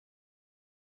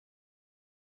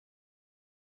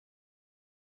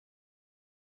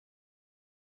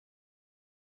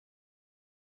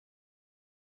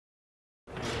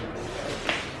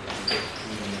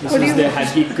This is the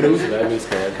HasGeek crew.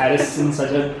 Harris in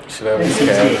such a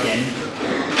again.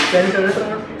 Can you turn it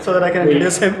around so that I can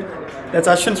introduce him? That's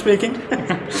Ashwin speaking.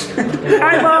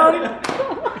 Hi, Mom!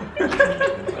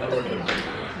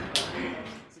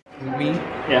 Me?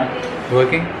 Yeah.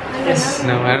 Working? Yes.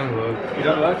 No, I don't work. You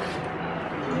don't work?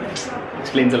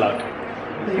 Explains a lot.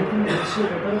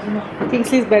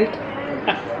 Kingsley's belt.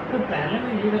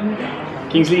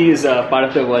 Kingsley is part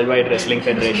of the Worldwide Wrestling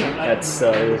Federation. That's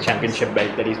the championship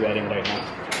belt that he's wearing right now.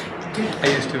 I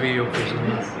used to be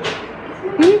Yokozuna.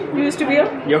 You used to be a?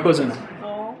 Yokozuna.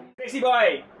 Oh. Crazy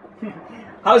boy!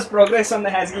 How's progress on the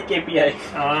HasGeek KPI?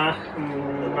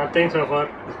 Nothing so far.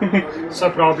 So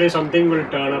probably something will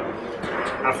turn up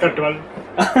after 12.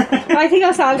 I think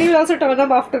our salary will also turn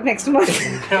up after next month.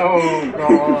 Oh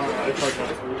God, I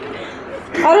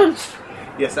forgot. Arun.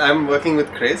 Yes, I'm working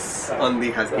with Chris on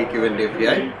the HasGeek event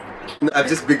API. I've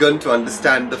just begun to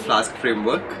understand the Flask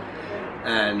framework,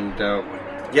 and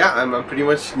yeah, I'm pretty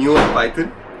much new on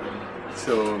Python.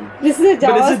 So This is a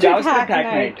But it's a JavaScript JavaScript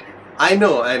Hacknight. Hacknight. I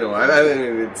know. I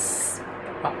mean, it's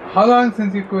How long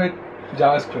since you quit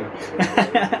JavaScript?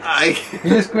 You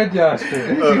just quit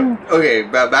JavaScript. Okay.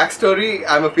 Backstory: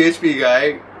 I'm a PHP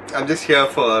guy. I'm just here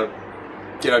for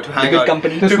to hang good out,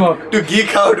 company. to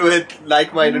geek out with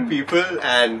like-minded people,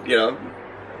 and Oh,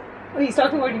 he's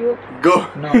talking about you. go.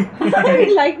 No.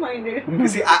 Like-minded. You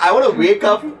see, I want to wake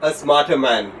up a smarter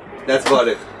man. That's about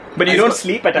it. But you don't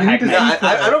sleep at a You need to Hacknight.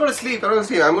 Yeah, I'm not going to sleep. I'm not going to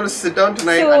sleep. I'm going to sit down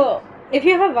tonight. So, if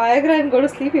you have Viagra and go to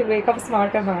sleep, you wake up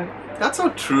smarter man. That's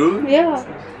not true. Yeah.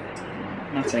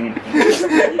 Not saying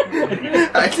anything.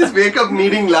 I just wake up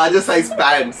needing larger size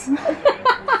pants.